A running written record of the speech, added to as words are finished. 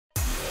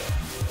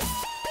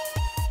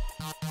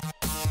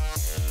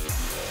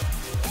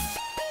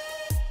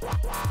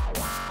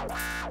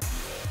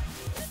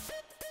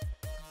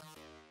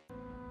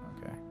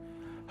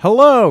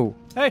Hello.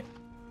 Hey.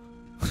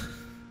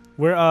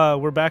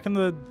 We're back in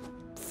the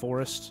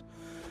forest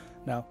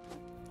now.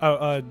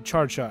 Oh,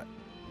 charge shot.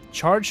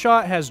 Charge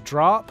shot has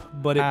drop,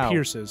 but it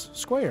pierces.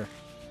 Square.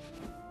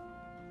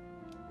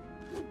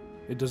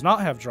 It does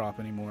not have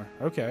drop anymore.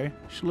 Okay.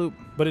 Schloop.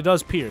 But it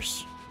does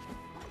pierce.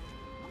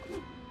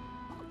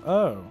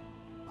 Oh.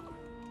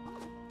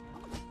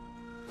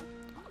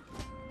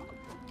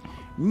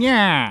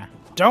 Yeah.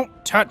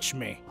 Don't touch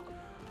me.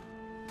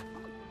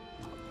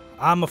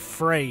 I'm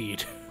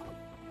afraid.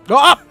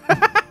 Oh!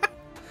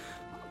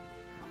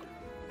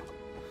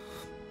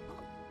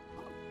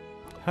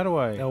 How do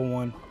I?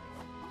 L1.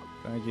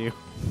 Thank you.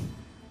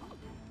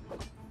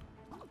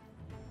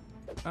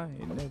 I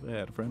ain't never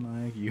had a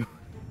friend like you.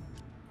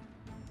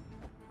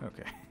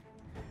 Okay.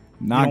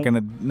 Not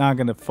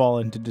gonna fall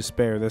into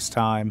despair this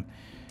time.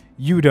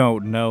 You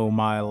don't know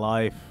my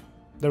life.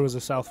 There was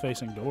a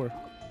south-facing door.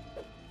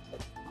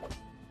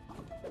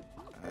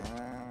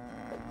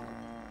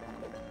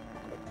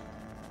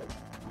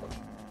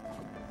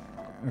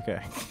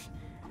 Okay.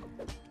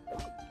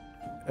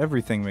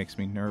 Everything makes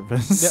me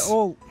nervous. Yeah,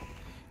 well,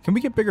 can we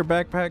get bigger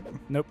backpack?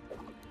 Nope.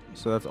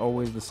 So that's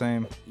always the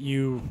same.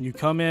 You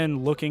come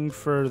in looking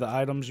for the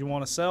items you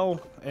want to sell,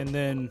 and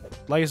then,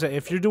 like I said,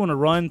 if you're doing a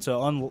run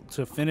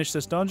to finish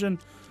this dungeon,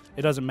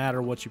 it doesn't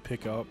matter what you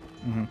pick up.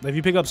 Mm-hmm. If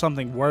you pick up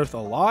something worth a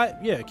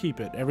lot, yeah,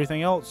 keep it.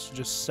 Everything else,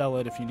 just sell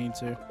it if you need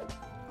to.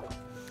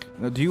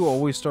 Now, do you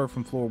always start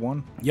from floor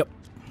 1? Yep.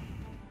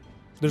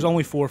 There's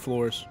only 4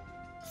 floors.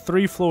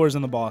 3 floors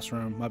in the boss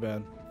room. My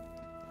bad.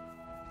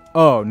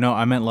 Oh, no,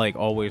 I meant like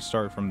always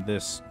start from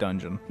this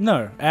dungeon.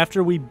 No,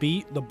 after we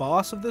beat the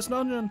boss of this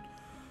dungeon,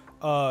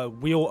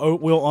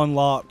 we'll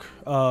unlock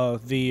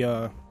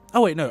the.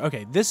 Oh wait, no.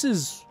 Okay, this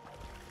is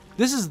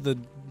the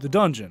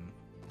dungeon.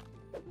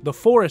 The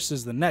forest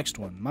is the next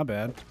one. My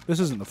bad. This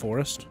isn't the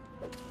forest.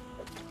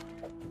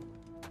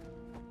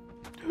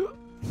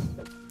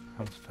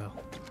 Almost fell.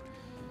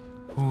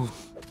 Ooh.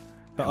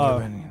 That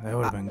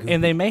would have been good.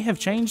 And they may have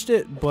changed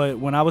it, but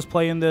when I was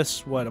playing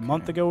this, a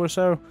month ago or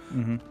so,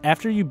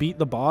 after you beat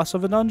the boss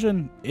of a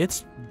dungeon,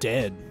 it's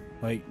dead.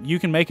 Like, you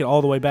can make it all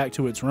the way back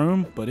to its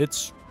room, but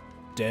it's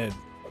dead.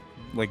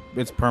 Like,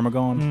 it's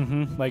permagone?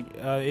 Mm-hmm. Like,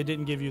 it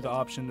didn't give you the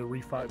option to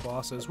refight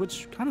bosses,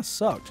 which kind of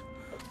sucked.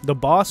 The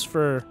boss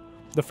for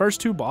the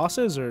first 2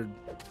 bosses are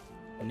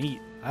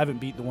neat. I haven't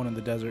beat the one in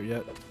the desert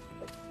yet.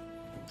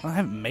 I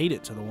haven't made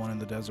it to the one in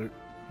the desert.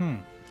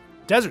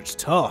 Desert's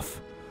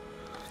tough.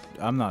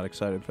 I'm not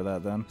excited for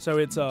that then. So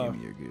it's Give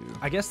me your goo.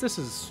 I guess this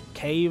is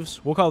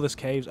caves. We'll call this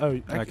caves. Oh,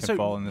 I can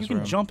fall in this room.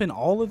 You can jump in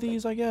all of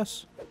these, I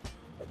guess.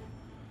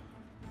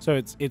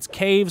 So it's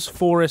caves,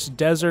 forest,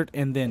 desert,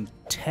 and then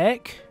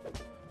tech,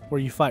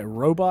 where you fight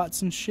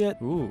robots and shit.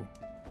 Ooh,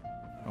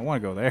 I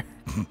want to go there.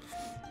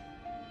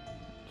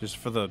 Just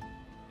for the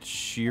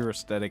sheer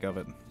aesthetic of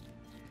it,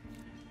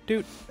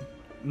 dude.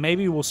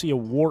 Maybe we'll see a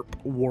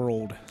warp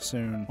world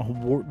soon. A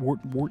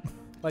warp.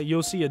 Like,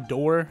 you'll see a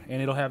door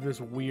and it'll have this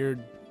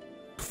weird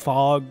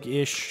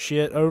fog-ish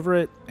shit over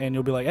it, and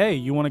you'll be like, hey,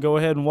 you want to go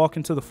ahead and walk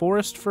into the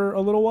forest for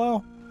a little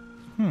while?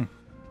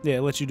 Yeah,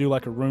 it lets you do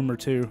like a room or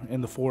 2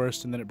 in the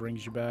forest, and then it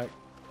brings you back.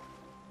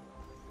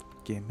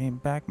 Give me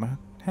back my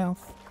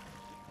health.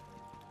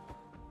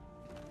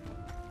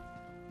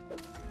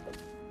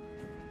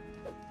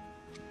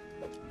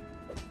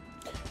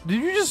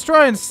 Did you just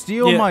try and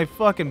steal my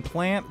fucking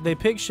plant? They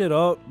pick shit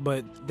up,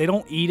 but they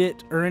don't eat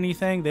it or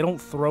anything. They don't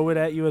throw it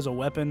at you as a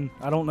weapon.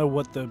 I don't know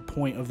what the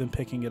point of them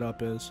picking it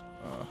up is.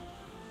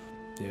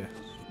 Yeah.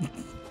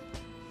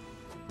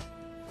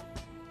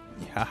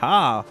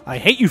 Haha. I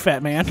hate you,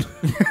 fat man. Give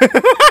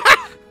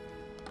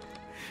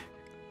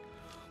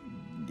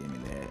me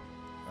that.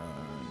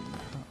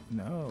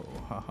 No.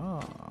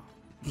 Haha.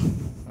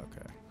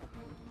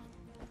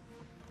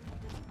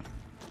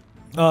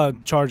 Okay.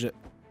 Charge it.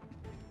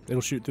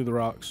 It'll shoot through the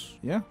rocks.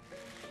 Yeah.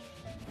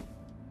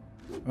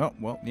 Oh,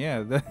 well,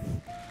 yeah.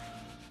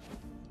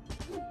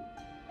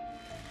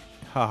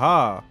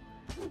 Haha.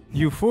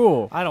 You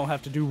fool. I don't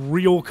have to do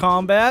real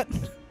combat.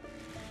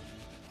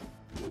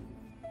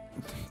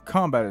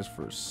 Combat is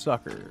for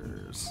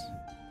suckers.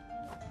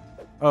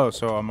 Oh,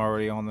 so I'm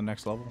already on the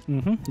next level?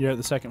 You're at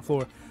the 2nd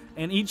floor.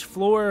 And each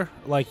floor,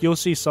 like, you'll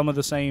see some of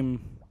the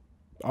same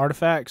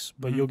artifacts,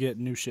 but you'll get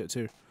new shit,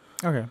 too.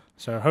 Okay.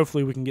 So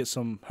hopefully we can get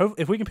some...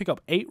 if we can pick up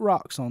 8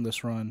 rocks on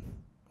this run,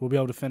 we'll be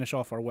able to finish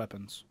off our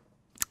weapons.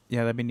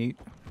 Yeah, that'd be neat.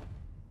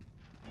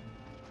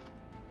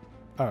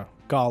 Oh,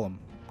 Golem.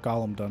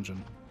 Golem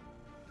dungeon.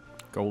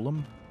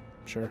 Golem?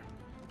 Sure.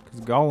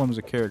 Because Golem's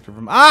a character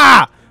from...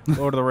 Ah!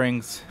 Lord of the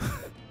Rings.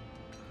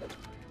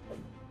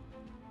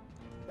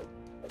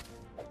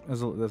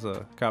 There's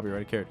a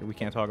copyrighted character. We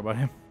can't talk about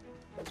him.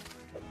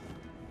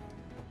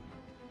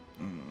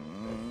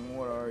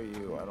 What are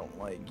you? I don't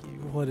like you.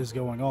 What is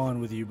going on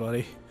with you,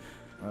 buddy?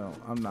 Well,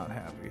 I'm not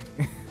happy.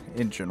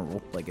 In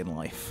general, like in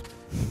life.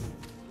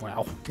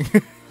 Wow.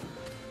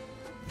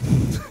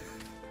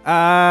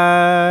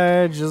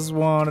 I just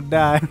want to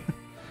die.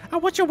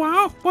 What you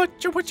want?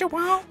 What you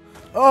want?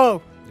 Oh!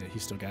 Yeah, he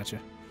still got you.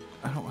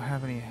 I don't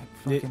have any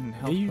fucking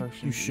health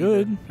potions. You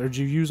should. Or did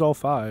you use all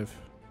 5?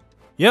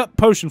 Yep,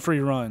 potion free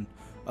run.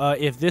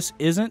 If this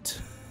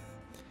isn't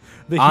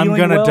the healing I'm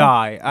gonna well,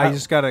 die. I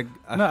just gotta.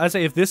 No, I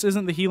say if this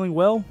isn't the healing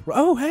well.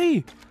 Oh,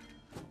 hey,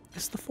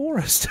 it's the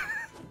forest.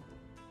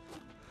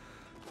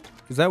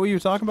 Is that what you were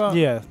talking about?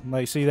 Yeah,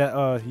 like see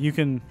that you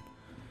can.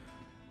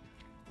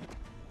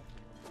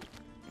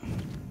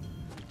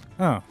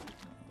 Oh,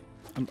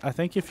 I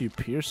think if you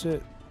pierce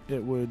it,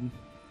 it would.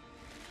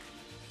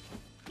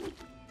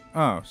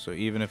 oh, so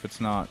even if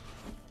it's not,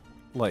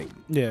 like,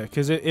 Yeah,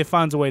 because it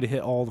finds a way to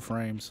hit all the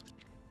frames.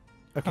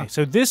 Okay,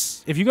 so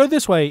this, if you go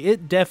this way,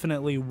 it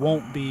definitely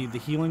won't be the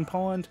healing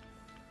pond.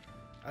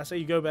 I say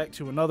you go back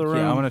to another room.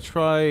 yeah, I'm gonna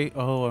try.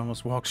 Oh, I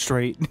almost walked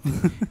straight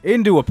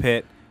into a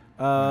pit.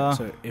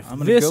 So if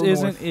this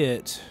isn't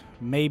it,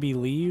 maybe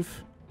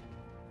leave.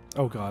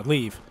 Oh God,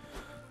 leave.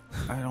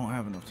 I don't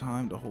have enough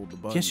time to hold the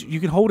button. Yes, you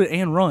can hold it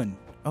and run.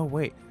 Oh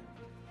wait.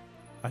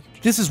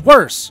 This is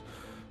worse.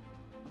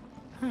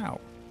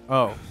 How?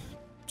 Oh.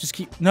 Just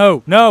keep.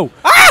 No, no.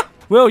 Ah!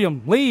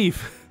 William,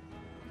 leave.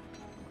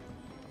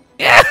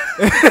 Yeah.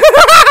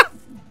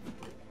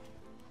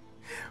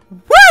 Woo!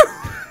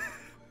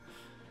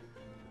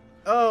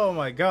 Oh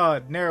my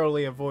God!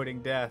 Narrowly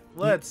avoiding death.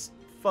 Let's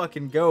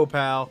fucking go,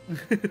 pal.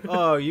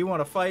 Oh, you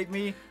want to fight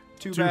me?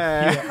 Too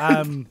bad.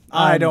 Yeah,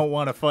 I don't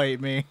want to fight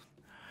me.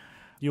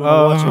 You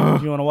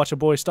want to watch a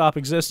boy stop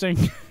existing?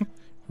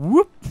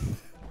 Whoop.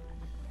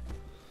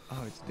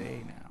 Oh, it's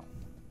day now.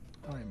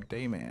 I am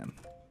Dayman,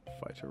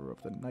 fighter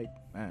of the night,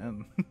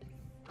 man.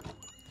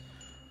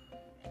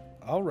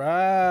 All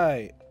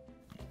right.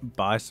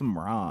 Buy some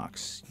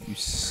rocks, you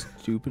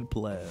stupid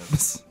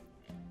plebs.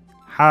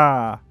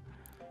 Ha!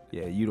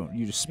 Yeah, you don't.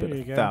 You just spent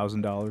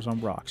 $1,000 on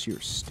rocks. You're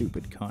a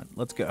stupid cunt.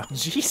 Let's go.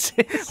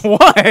 Jesus.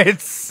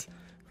 What?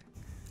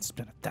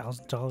 Spent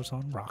 $1,000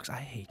 on rocks.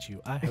 I hate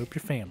you. I hope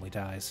your family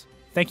dies.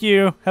 Thank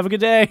you. Have a good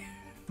day.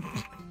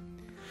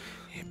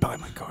 Yeah, buy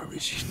my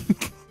garbage.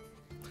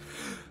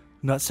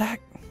 Nutsack.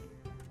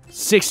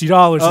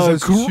 $60 Oh,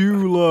 is it's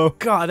too low.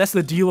 God, that's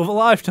the deal of a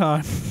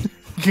lifetime.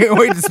 Can't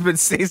wait to spend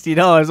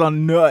 $60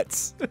 on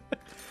nuts.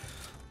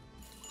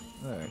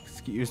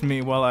 Excuse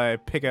me while I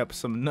pick up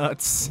some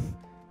nuts.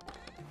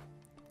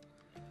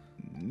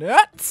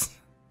 Nuts!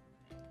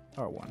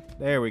 R1.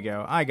 There we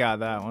go. I got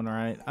that one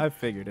right. I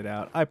figured it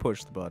out. I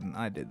pushed the button.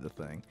 I did the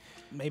thing.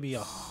 Maybe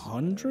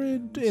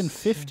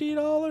 $150?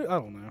 I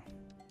don't know.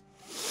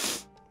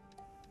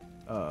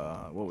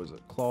 What was it?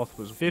 Cloth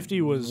was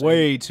 50 was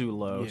way too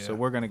low, yeah. so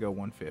we're gonna go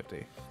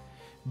 150.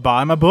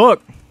 Buy my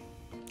book.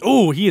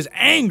 Oh, he is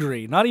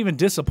angry. Not even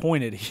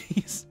disappointed.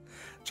 He's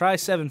try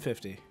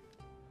 750.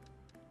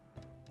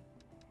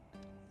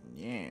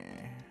 Yeah.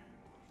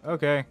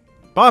 Okay.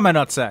 Buy my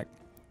nutsack.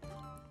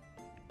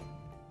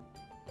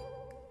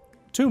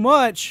 Too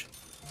much.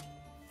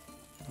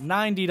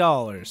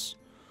 $90.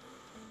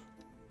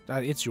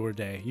 It's your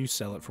day. You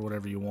sell it for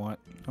whatever you want.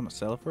 I'm gonna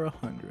sell it for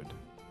 100.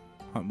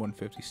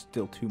 150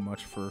 still too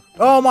much for.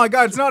 Oh my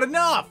God! It's not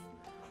enough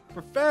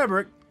for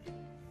fabric.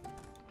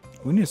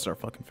 We need to start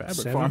fucking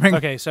fabric farming.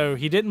 Okay, so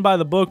he didn't buy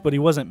the book, but he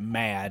wasn't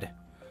mad.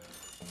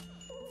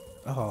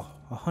 Oh,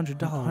 $100.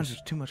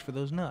 $100's too much for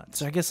those nuts.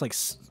 So I guess like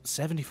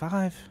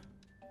 75.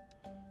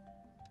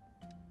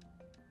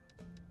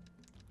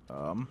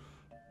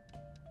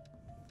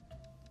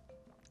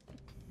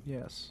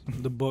 Yes.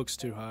 The book's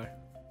too high.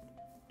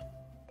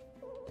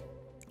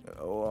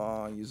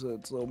 Oh, you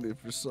said sold me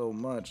for so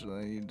much,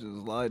 and you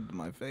just lied to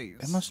my face.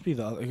 It must be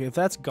the other. If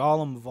that's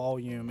Gollum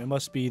volume, it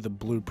must be the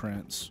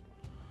blueprints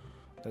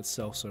that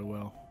sell so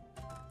well.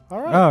 All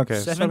right. Oh, okay.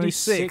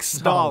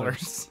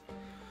 $76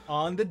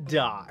 on the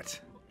dot.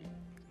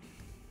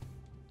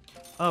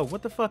 Oh,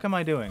 what the fuck am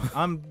I doing?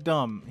 I'm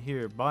dumb.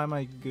 Here, buy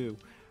my goo.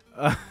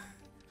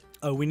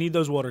 Oh, we need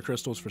those water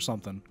crystals for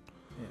something.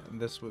 Yeah,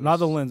 this was not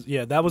the lens.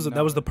 Yeah, that was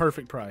the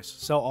perfect price.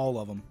 Sell all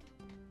of them.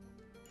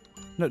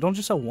 No, don't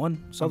just sell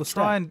one. Sell the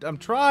stack. I'm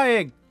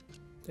trying.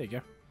 There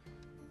you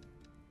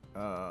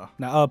go.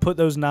 Now put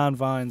those 9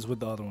 vines with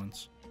the other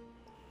ones.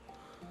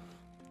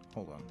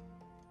 Hold on.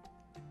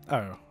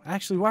 Oh,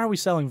 actually, why are we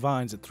selling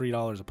vines at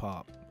 $3 a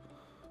pop?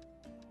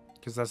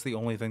 Because that's the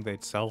only thing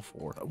they'd sell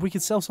for. We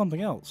could sell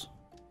something else.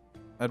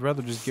 I'd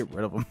rather just get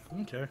rid of them.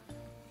 Okay.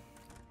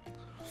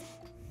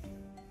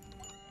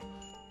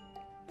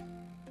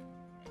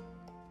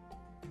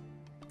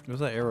 What does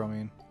that arrow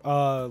mean?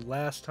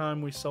 Last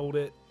time we sold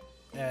it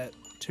at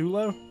too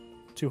low?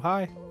 Too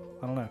high?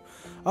 I don't know.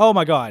 Oh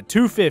my God,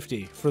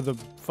 $250 for the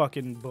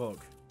fucking book.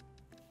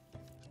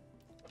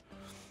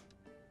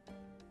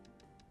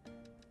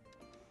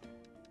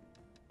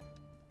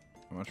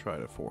 I'm gonna try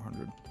it at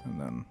 400,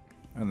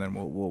 and then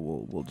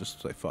we'll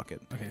just say fuck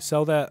it. Okay,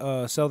 sell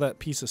that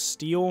piece of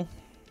steel.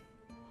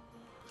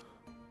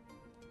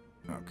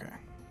 Okay.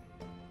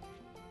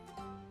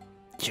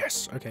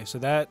 Yes. Okay, so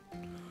that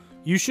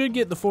you should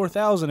get the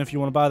 4,000 if you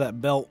want to buy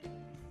that belt.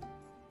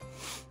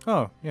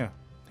 Oh yeah.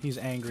 He's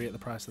angry at the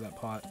price of that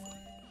pot.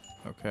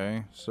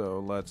 Okay, so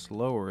let's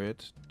lower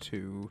it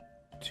to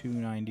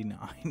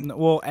 $2.99.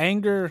 Well,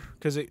 anger,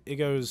 because it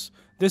goes,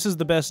 this is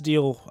the best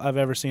deal I've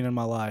ever seen in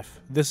my life.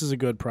 This is a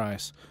good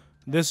price.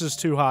 This is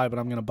too high, but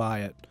I'm going to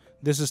buy it.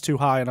 This is too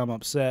high, and I'm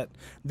upset.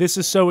 This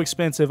is so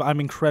expensive, I'm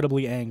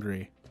incredibly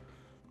angry.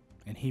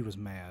 And he was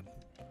mad.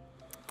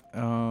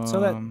 So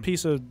that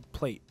piece of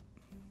plate.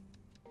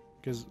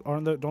 Because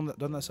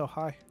doesn't that sell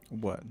high?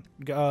 What?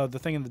 The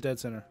thing in the dead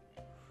center.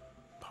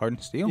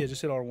 Hardened steel? Yeah,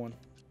 just hit R1.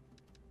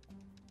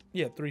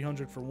 Yeah,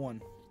 300 for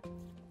one.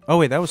 Oh,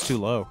 wait, that was too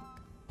low.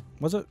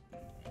 Was it?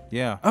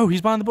 Yeah. Oh,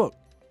 he's buying the book.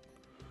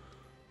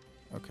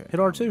 Okay. Hit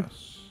R2.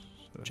 Yes.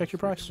 So Check your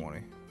price.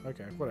 20.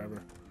 Okay,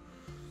 whatever.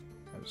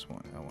 I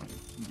want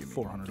give me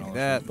 $400 give me for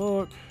that the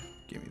book.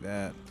 Give me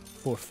that.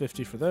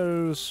 $450 for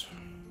those.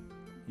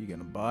 You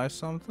gonna buy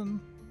something?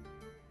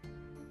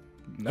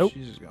 Nope.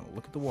 She's just gonna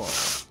look at the wall.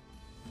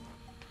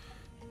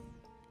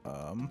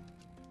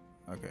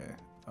 Okay.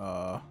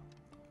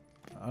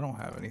 I don't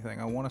have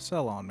anything I want to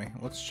sell on me.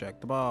 Let's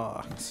check the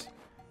box.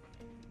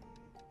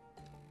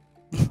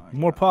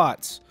 More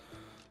pots.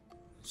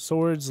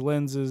 Swords,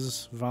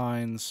 lenses,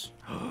 vines,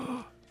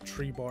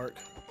 tree bark.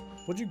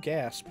 What'd you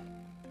gasp?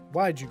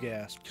 Why'd you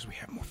gasp? Because we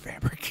have more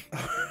fabric.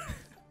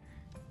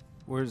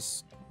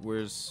 Where's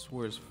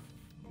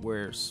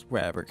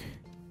fabric?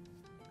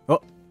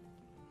 Oh.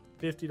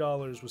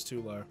 $50 was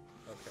too low.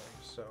 Okay,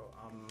 so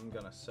I'm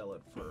gonna sell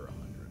it for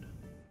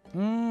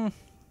 100.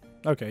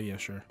 Okay, yeah,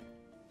 sure.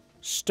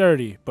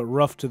 Sturdy, but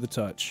rough to the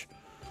touch.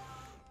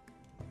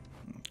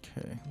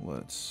 Okay,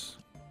 let's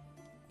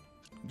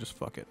just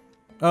fuck it.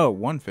 Oh,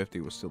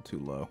 150 was still too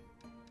low.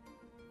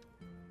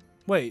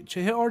 Wait,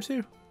 hit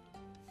R2?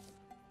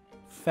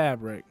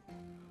 Fabric.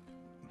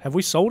 Have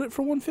we sold it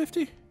for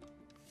 150?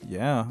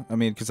 Yeah, I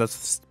mean, because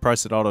that's the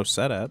price it auto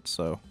set at,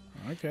 so.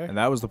 Okay. And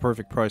that was the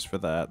perfect price for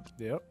that.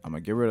 Yep. I'm gonna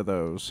get rid of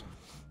those.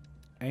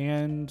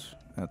 And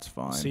That's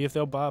fine. see if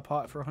they'll buy a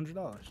pot for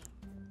 $100.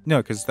 No,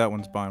 because that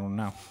one's buying one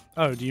now.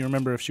 Oh, do you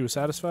remember if she was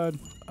satisfied?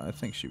 I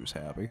think she was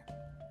happy.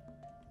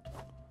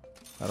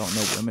 I don't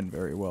know women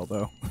very well,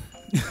 though.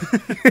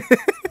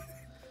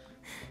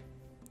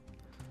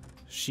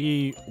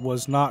 She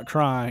was not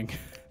crying.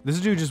 This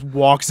dude just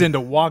walks in to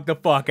walk the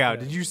fuck out.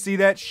 Did you see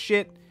that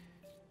shit?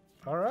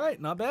 All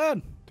right, not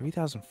bad.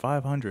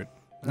 3,500.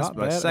 That's Not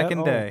my bad at second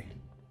all. day.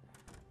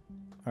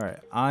 All right,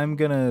 I'm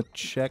gonna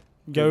check.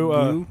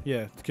 Go,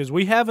 yeah, because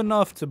we have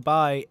enough to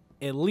buy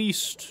at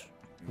least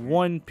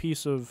one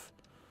piece of.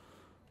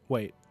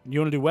 Wait, you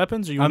want to do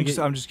weapons, or you want to get?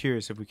 I'm just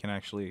curious if we can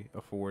actually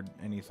afford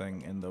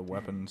anything in the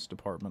weapons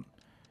department.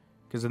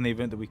 Because in the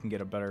event that we can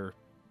get a better.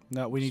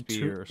 No, we need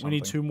spear or two. We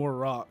need something. 2 more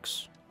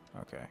rocks.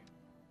 Okay.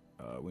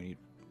 We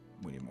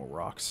need more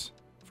rocks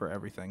for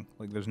everything.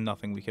 Like, there's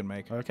nothing we can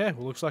make. Okay,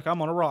 well, looks like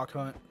I'm on a rock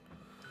hunt.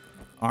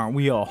 Aren't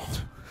we all?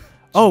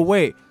 Oh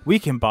wait, we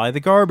can buy the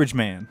garbage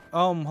man.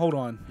 Hold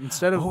on.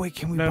 Instead of wait,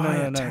 can we buy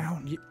a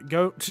town?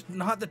 Go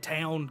not the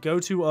town. Go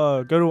to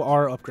our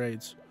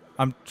upgrades.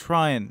 I'm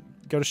trying.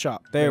 Go to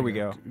shop. There we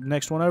go.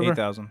 Next one over.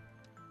 8,000,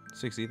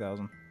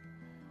 60,000,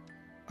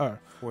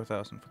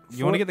 4,000.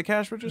 You want to get the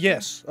cash register?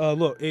 Yes.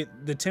 Look, the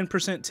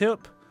 10%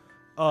 tip.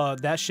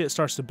 That shit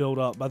starts to build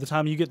up. By the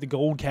time you get the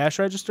gold cash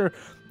register,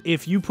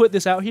 if you put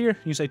this out here,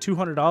 you say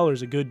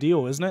 $200, a good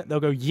deal, isn't it? They'll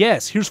go,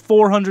 yes. Here's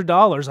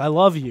 $400. I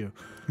love you.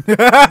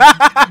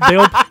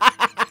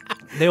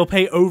 They'll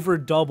pay over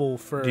double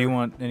for. Do you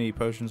want any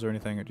potions or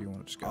anything, or do you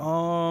want to just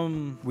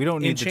go? We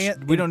don't need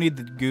enchant. we don't need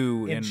the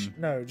goo in.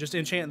 No, just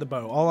enchant the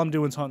bow. All I'm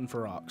doing is hunting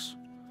for rocks.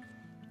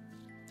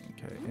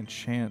 Okay,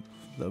 enchant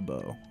the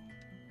bow.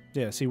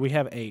 Yeah. See, we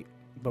have 8,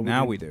 but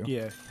now we do.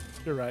 Yeah,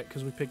 you're right,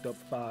 because we picked up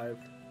 5.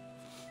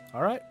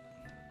 All right,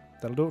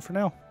 that'll do it for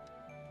now.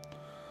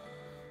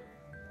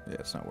 Yeah,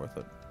 it's not worth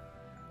it.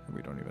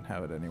 We don't even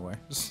have it anyway.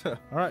 All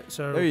right,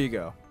 so there you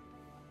go.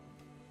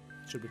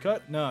 Should we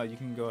cut? No, you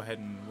can go ahead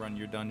and run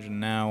your dungeon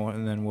now,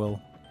 and then we'll.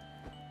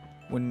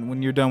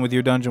 When you're done with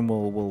your dungeon,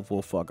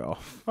 we'll fuck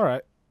off. All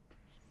right.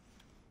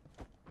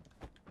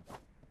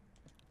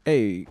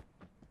 Hey.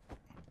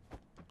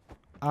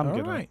 I'm All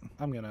gonna. right.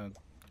 I'm gonna.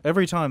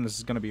 Every time this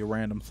is gonna be a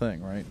random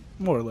thing, right?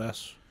 More or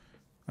less.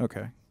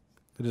 Okay.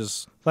 It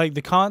is. Like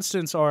the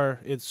constants are,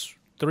 it's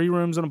 3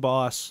 rooms and a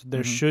boss.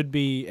 There should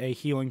be a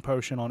healing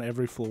potion on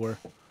every floor.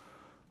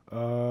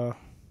 Oh,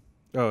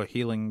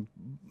 healing.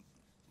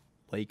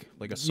 Lake,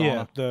 like a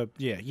sauna.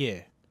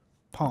 Yeah.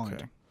 Pond.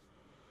 Okay.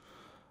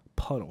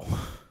 Puddle.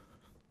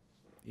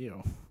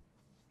 Ew.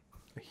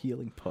 A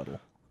healing puddle.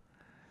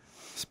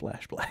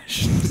 Splash,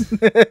 splash.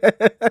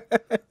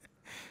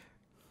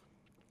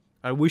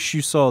 I wish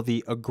you saw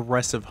the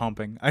aggressive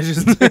humping. I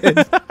just did.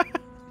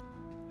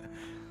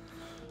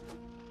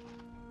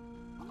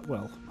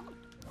 Well.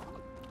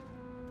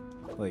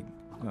 Like,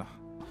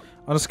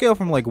 on a scale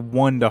from like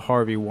 1 to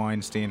Harvey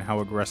Weinstein, how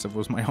aggressive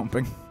was my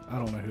humping? I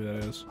don't know who that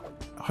is.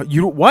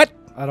 You what?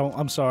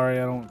 I'm sorry,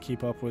 I don't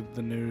keep up with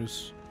the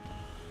news.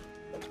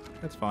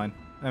 That's fine.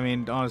 I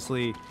mean,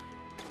 honestly.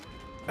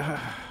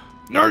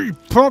 No, you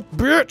punk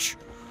bitch!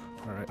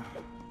 Alright.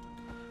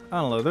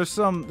 I don't know.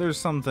 There's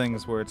some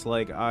things where it's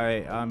like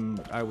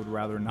I would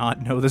rather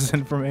not know this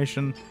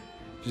information.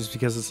 Just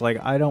because it's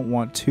like, I don't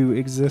want to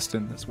exist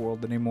in this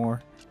world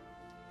anymore.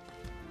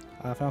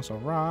 I found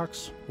some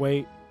rocks.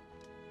 Wait.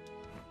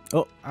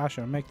 Oh, I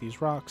should make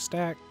these rocks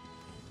stack.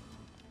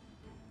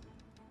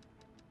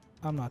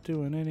 I'm not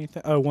doing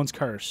anything. Oh, one's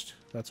cursed.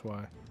 That's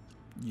why.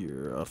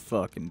 You're a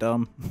fucking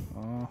dumb.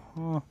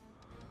 Uh-huh.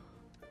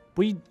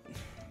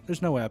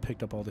 There's no way I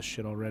picked up all this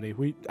shit already.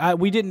 We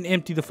didn't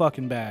empty the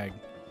fucking bag.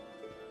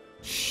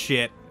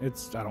 Shit.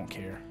 I don't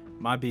care.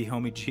 My B,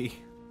 homie G.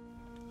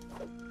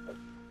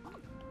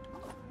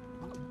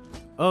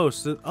 Oh,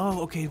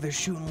 okay, they're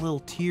shooting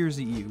little tears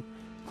at you.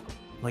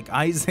 Like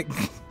Isaac.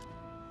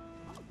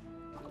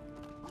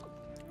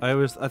 I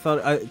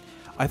thought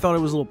it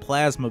was little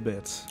plasma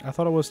bits. I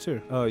thought it was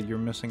too. Oh, you're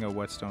missing a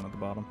whetstone at the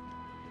bottom.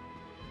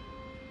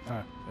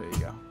 Alright. There you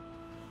go.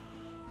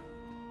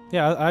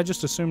 Yeah, I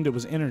just assumed it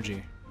was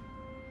energy.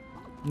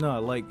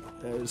 No, like,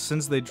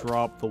 since they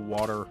dropped the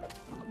water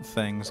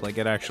things, like,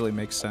 it actually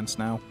makes sense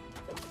now.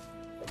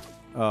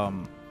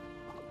 No,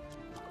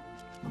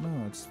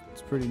 it's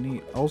pretty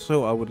neat.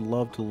 Also, I would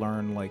love to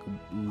learn, like,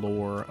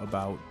 lore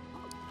about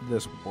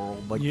this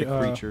world, like the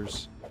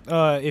creatures.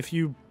 If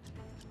you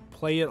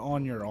play it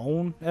on your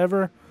own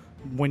ever,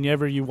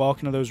 whenever you walk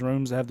into those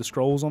rooms that have the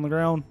scrolls on the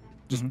ground,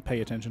 just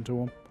pay attention to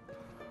them.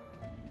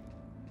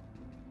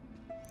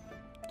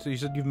 So you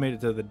said you've made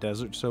it to the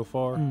desert so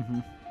far? Mm-hmm.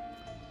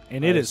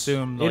 And it is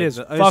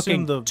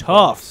fucking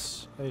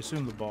tough. I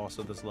assume the boss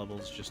of this level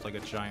is just like a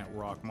giant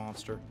rock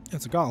monster.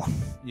 It's a golem.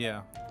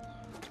 Yeah.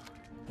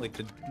 Like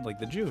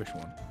the Jewish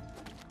one.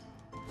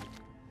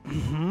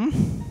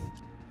 Mm-hmm.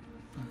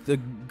 The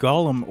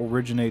golem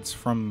originates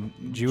from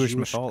Jewish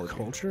mythology.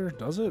 Culture,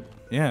 does it?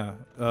 Yeah.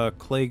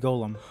 Clay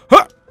golem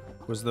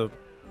was the...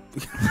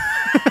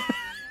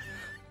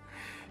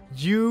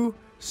 You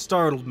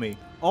startled me.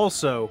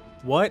 Also,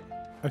 what?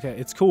 Okay,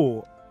 it's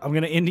cool. I'm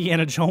gonna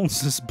Indiana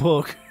Jones this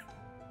book.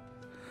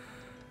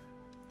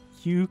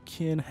 You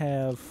can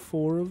have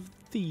 4 of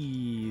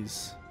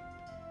these.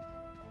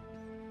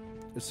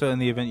 So in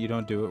the event you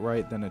don't do it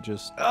right, then it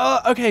just...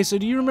 Okay, so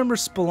do you remember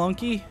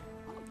Spelunky?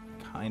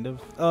 Kind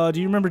of. Do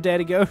you remember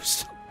Daddy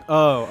Ghost?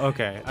 Oh,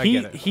 okay. I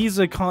get it. He's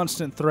a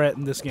constant threat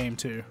in this game,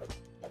 too.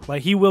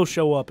 Like, he will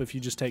show up if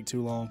you just take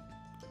too long.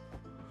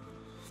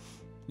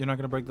 You're not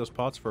going to break those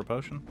pots for a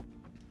potion?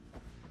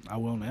 I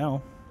will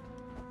now.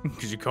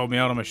 Because you called me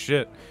out on my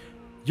shit.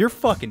 You're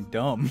fucking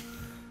dumb.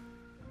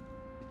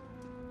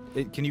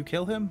 Can you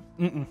kill him?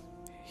 Mm-mm.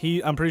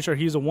 I'm pretty sure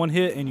he's a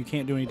one-hit, and you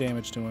can't do any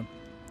damage to him.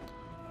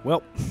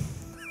 Well...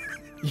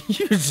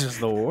 You're just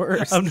the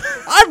worst.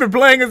 I've been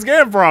playing this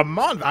game for a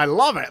month. I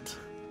love it.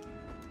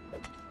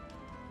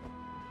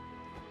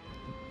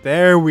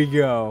 There we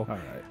go. All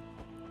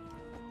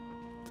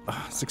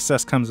right.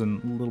 Success comes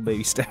in little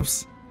baby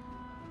steps.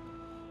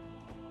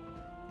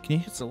 Can you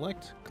hit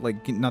select?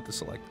 Like, not the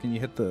select. Can you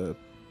hit the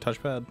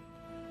touchpad?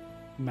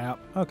 Map.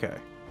 Okay.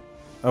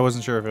 I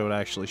wasn't sure if it would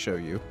actually show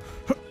you.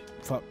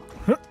 Fuck.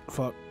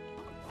 Fuck.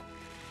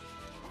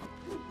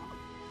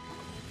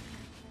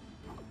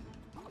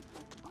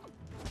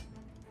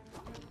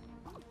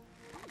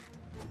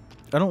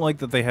 I don't like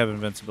that they have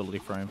invincibility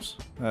frames.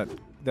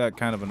 That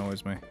kind of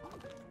annoys me.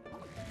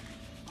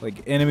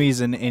 Like,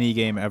 enemies in any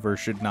game ever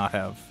should not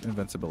have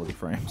invincibility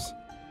frames.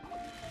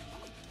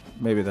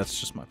 Maybe that's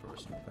just my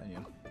personal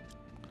opinion.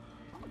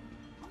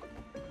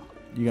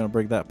 You gonna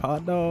break that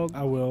pot, dog?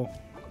 I will.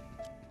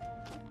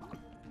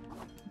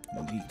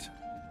 Neat.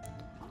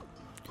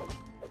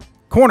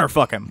 Corner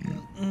fuck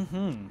him.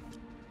 Mm-hmm.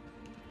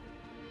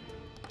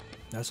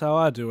 That's how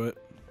I do it.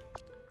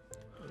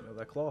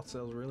 That cloth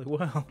sells really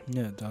well.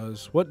 Yeah, it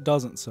does. What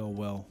doesn't sell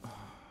well?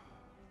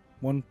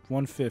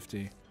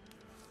 150.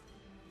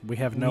 We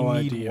have no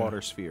idea. We need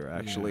water sphere,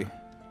 actually. Yeah.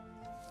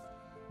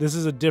 This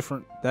is a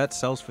different... That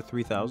sells for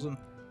 3,000.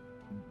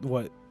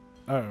 What?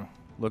 Oh.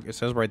 Look, it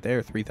says right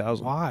there,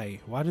 3,000. Why?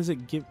 Why does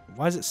it give...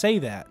 Why does it say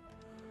that?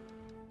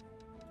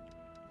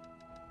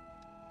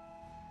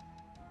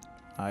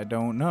 I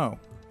don't know.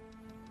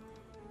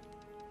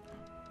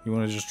 You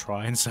want to just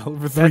try and sell it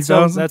for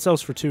 3,000? That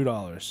sells for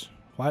 $2.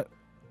 Why?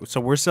 So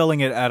we're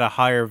selling it at a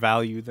higher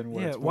value than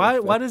what it's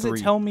worth. Why does it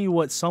tell me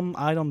what some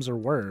items are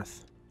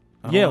worth?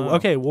 Yeah,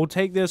 okay, we'll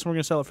take this and we're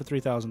going to sell it for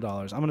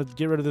 $3,000. I'm going to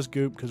get rid of this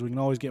goop because we can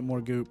always get more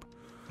goop.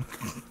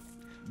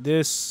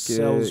 This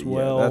sells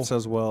well. Yeah, that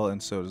sells well,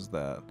 and so does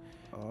that.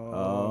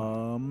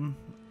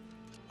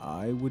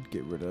 I would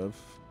get rid of...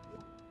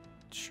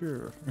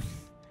 Sure.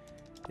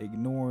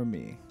 Ignore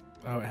me.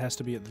 Oh, it has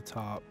to be at the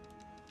top.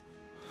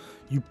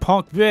 You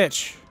punk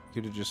bitch! You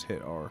could have just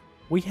hit R.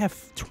 We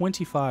have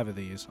 25 of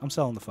these. I'm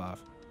selling the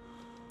 5.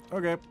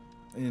 Okay.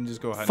 And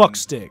just go ahead. Fuck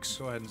sticks.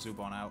 Go ahead and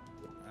zoom on out.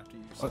 After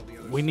you sell the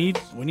other we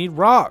need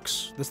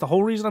rocks. That's the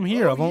whole reason I'm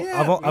here.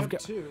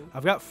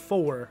 I've got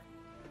 4.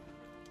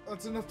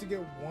 That's enough to get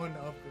 1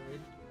 upgrade.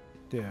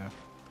 Yeah.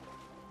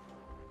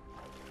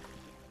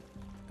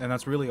 And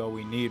that's really all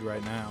we need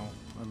right now.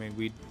 I mean,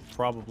 we'd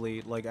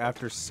probably, like,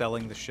 after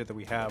selling the shit that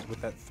we have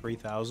with that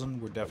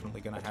 3,000, we're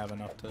definitely gonna have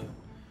enough to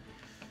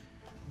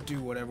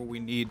do whatever we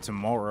need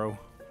tomorrow.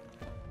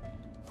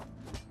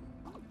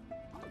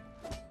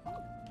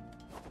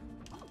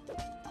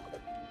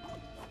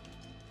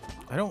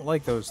 I don't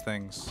like those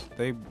things.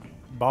 They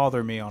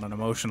bother me on an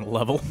emotional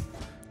level.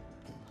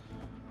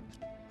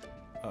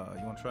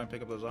 You want to try and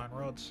pick up those iron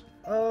rods?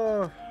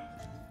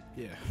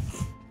 Yeah.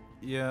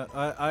 Yeah,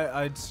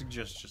 I'd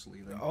suggest just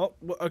leaving. Oh,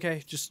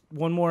 okay. Just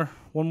one more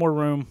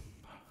room.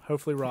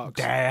 Hopefully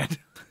rocks. Dad.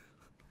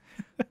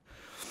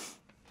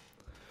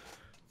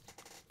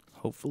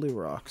 Hopefully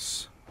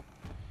rocks.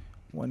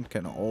 One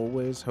can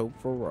always hope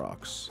for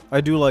rocks.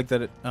 I do like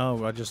that it... Oh,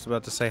 I was just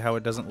about to say how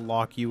it doesn't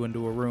lock you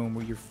into a room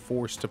where you're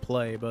forced to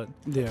play, but...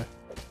 Yeah.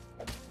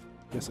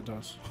 Yes, it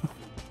does.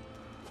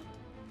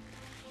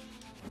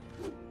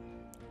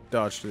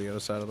 Dodge to the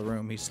other side of the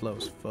room. He's slow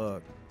as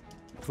fuck.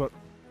 Fuck.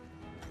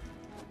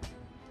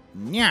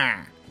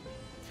 Yeah.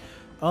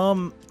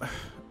 Ah!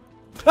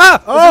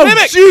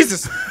 Oh,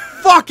 Jesus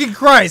fucking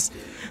Christ!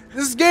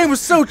 This game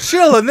was so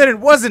chill, and then it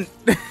wasn't.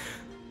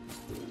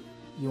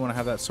 You want to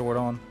have that sword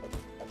on?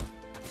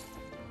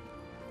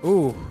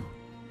 Ooh.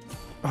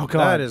 Oh,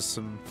 God. That is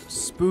some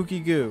spooky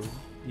goo.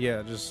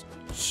 Yeah, just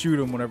shoot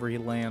him whenever he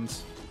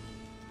lands.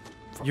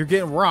 You're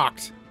getting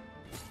rocked.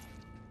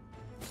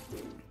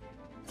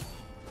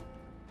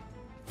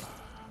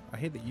 I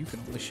hate that you can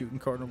only shoot in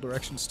cardinal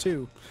directions,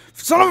 too.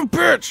 Son of a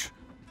bitch!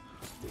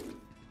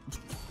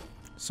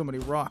 So many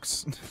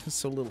rocks.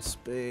 So little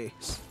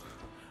space.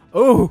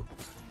 Oh!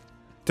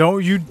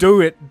 Don't you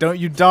do it. Don't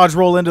you dodge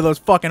roll into those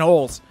fucking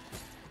holes.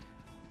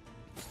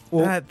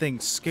 Well, that thing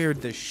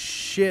scared the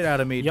shit out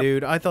of me,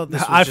 dude. I thought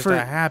this was just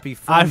a happy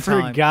fun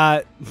time. I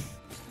forgot.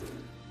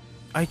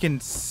 I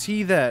can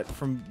see that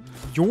from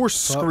your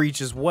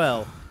screech as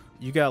well.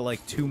 You got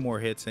like 2 more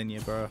hits in you,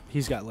 bro.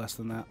 He's got less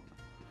than that.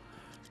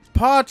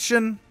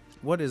 Pachin.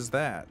 What is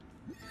that?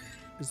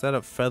 Is that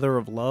a feather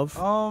of love?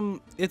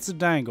 It's a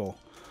dangle.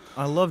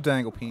 I love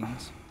dangle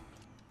peens.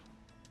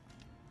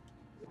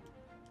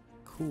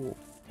 Cool.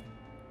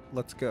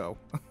 Let's go.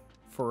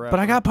 Forever. But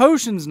I got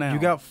potions now. You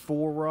got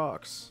 4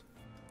 rocks.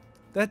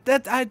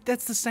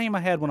 That's the same I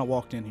had when I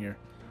walked in here.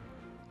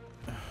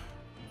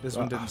 This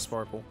one didn't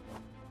sparkle.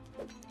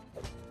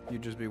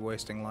 You'd just be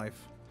wasting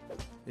life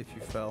if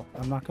you fell.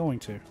 I'm not going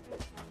to.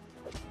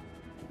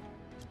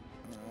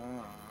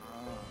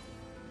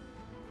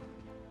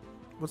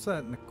 What's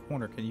that in the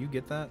corner? Can you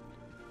get that?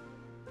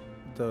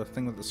 The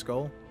thing with the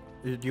skull?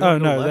 Did you Oh,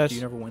 go no, left? that's... You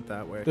never went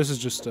that way. This is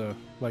just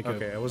like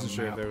okay, I wasn't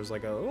sure if there was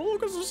like a, oh,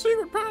 look, it's a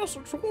secret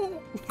passage.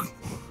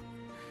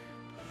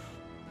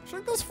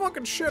 Check this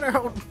fucking shit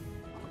out.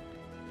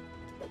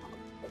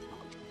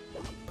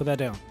 Put that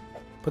down.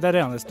 Put that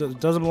down. This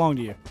doesn't belong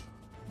to you.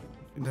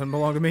 It doesn't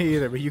belong to me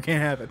either, but you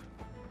can't have it.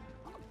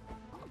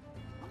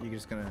 You're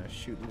just gonna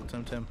shoot little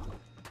Tim Tim.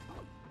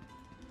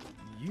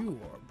 You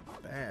are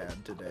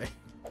bad today.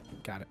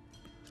 Got it.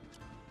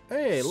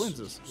 Hey,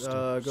 lenses.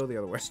 Go the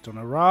other way. Still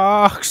no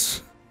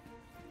rocks.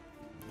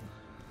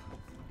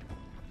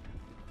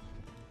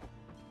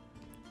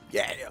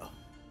 Yeah.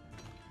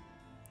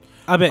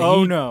 I bet.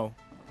 Oh no.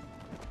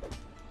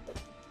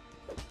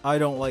 I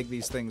don't like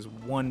these things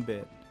one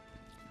bit.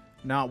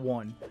 Not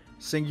one.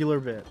 Singular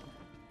bit.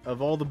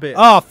 Of all the bits.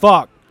 Oh,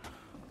 fuck.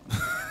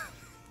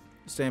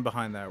 Stand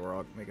behind that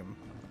rock. Make him.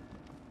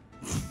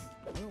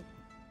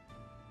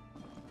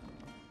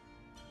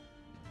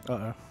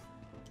 Uh-oh.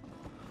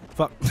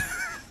 Fuck.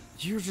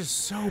 You're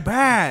just so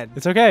bad.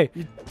 It's okay.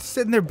 You're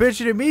sitting there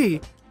bitching at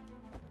me.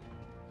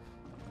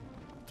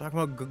 Talking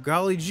about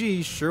golly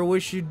gee, sure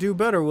wish you'd do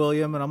better,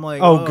 William. And I'm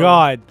like, oh,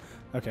 God.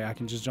 Okay, I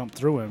can just jump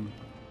through him.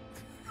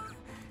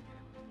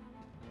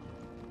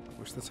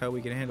 Wish that's how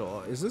we can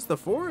handle it. Is this the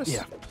forest?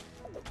 Yeah.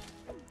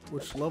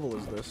 Which level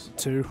is this?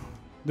 2.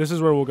 This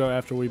is where we'll go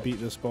after we beat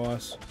this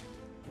boss.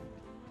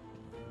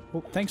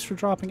 Well, thanks for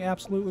dropping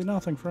absolutely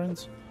nothing,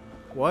 friends.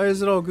 Why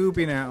is it all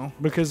goopy now?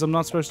 Because I'm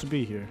not supposed to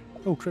be here.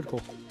 Oh, critical.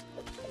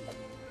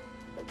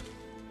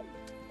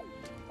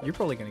 You're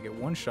probably going to get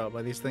one shot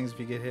by these things if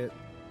you get hit.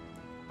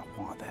 I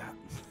want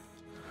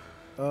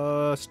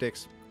that.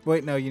 Sticks.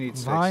 Wait, no, you need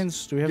sticks.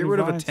 Vines? Do we have Get any rid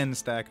of a vines? 10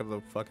 stack of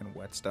the fucking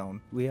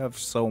whetstone. We have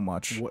so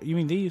much. What, you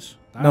mean these?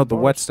 No, the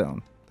bars?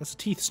 whetstone. That's a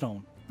teeth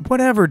stone.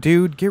 Whatever,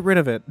 dude. Get rid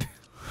of it.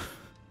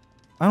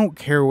 I don't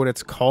care what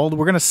it's called.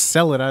 We're going to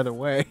sell it either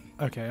way.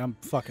 Okay, I'm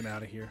fucking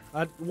out of here.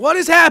 What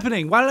is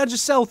happening? Why did I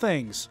just sell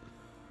things?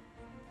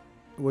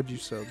 What'd you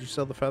sell? Did you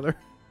sell the feather?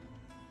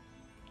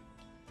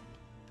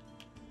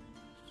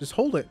 Just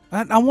hold it.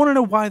 I want to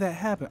know why that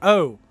happened.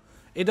 Oh,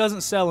 it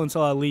doesn't sell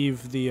until I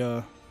leave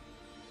the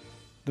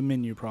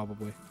menu,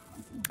 probably.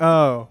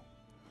 Oh.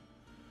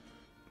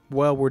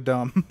 Well, we're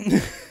dumb.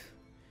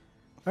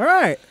 All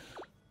right.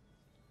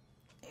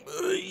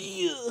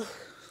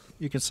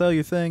 You can sell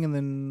your thing, and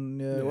then...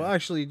 Yeah. Well,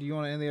 actually, do you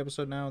want to end the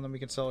episode now, and then we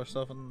can sell our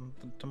stuff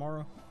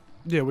tomorrow?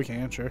 Yeah, we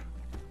can, sure.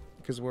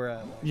 Because we're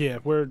at... Yeah,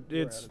 we're at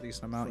a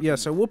decent amount. Yeah,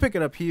 so we'll pick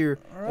it up here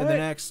in the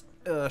next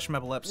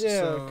Schmeppel episode. Yeah,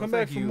 so come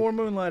back for more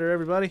Moonlighter,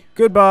 everybody.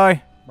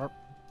 Goodbye.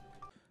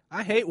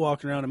 I hate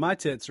walking around and my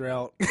tits are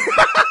out.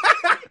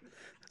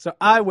 So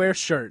I wear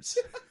shirts.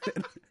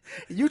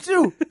 You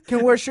too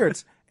can wear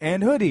shirts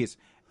and hoodies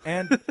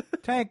and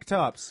tank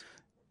tops.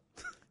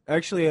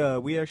 Actually,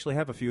 we actually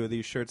have a few of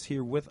these shirts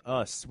here with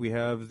us. We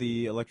have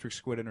the Electric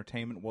Squid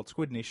Entertainment Walt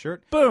Squidney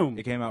shirt. Boom!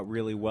 It came out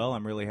really well.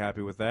 I'm really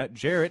happy with that.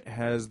 Jarrett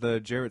has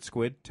the Jarrett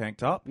Squid tank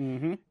top.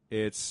 Mm-hmm.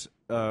 It's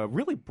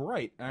really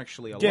bright,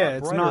 actually. Yeah, lot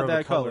it's brighter not of a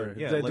that color.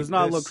 Yeah, It like does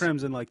not this. look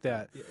crimson like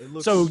that. It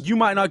looks, So you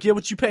might not get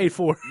what you paid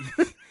for.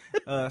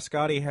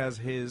 Scotty has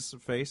his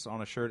face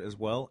on a shirt as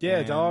well. Yeah,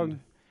 and, dog.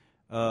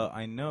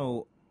 I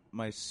know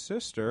my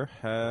sister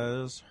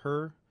has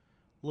her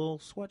little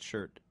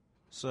sweatshirt.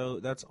 So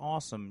that's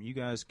awesome. You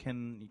guys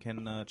can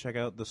check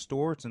out the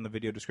store. It's in the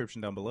video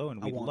description down below,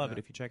 and we'd love it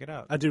if you check it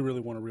out. I do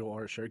really want a real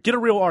art shirt. Get a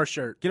real art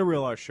shirt. Get a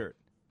real art shirt.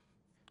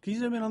 Can you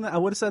zoom in on that? I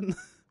would have said,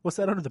 what's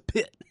that under the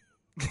pit?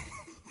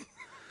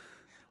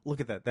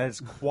 Look at that. That is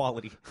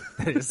quality.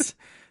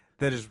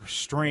 that is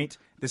restraint.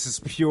 This is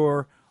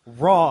pure,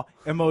 raw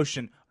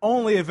emotion.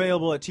 Only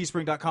available at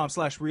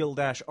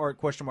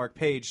teespring.com/real-art ?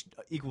 Page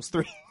equals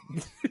 3.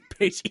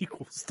 Page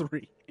equals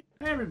 3.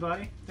 Hey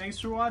everybody, thanks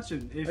for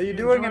watching. If Are you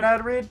doing an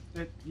ad read?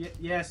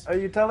 Yes. Are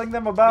you telling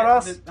them about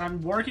us?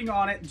 I'm working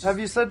on it. Just Have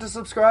you said to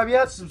subscribe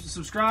yet?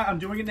 subscribe? I'm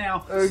doing it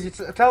now.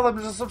 Tell them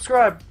to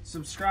subscribe.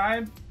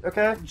 Subscribe.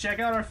 Okay. Check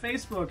out our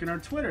Facebook and our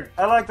Twitter.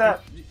 I like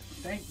that.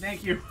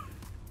 Thank you.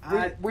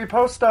 We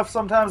post stuff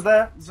sometimes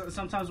there.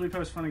 Sometimes we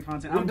post funny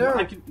content. We do.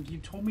 You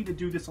told me to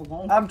do this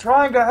alone. I'm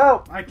trying to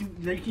help.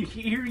 They can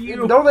hear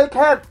you. No, they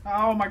can't.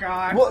 Oh my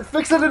god. Well,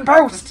 fix it in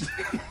post.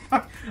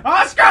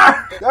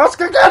 Oscar!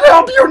 Oscar can't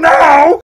help you now!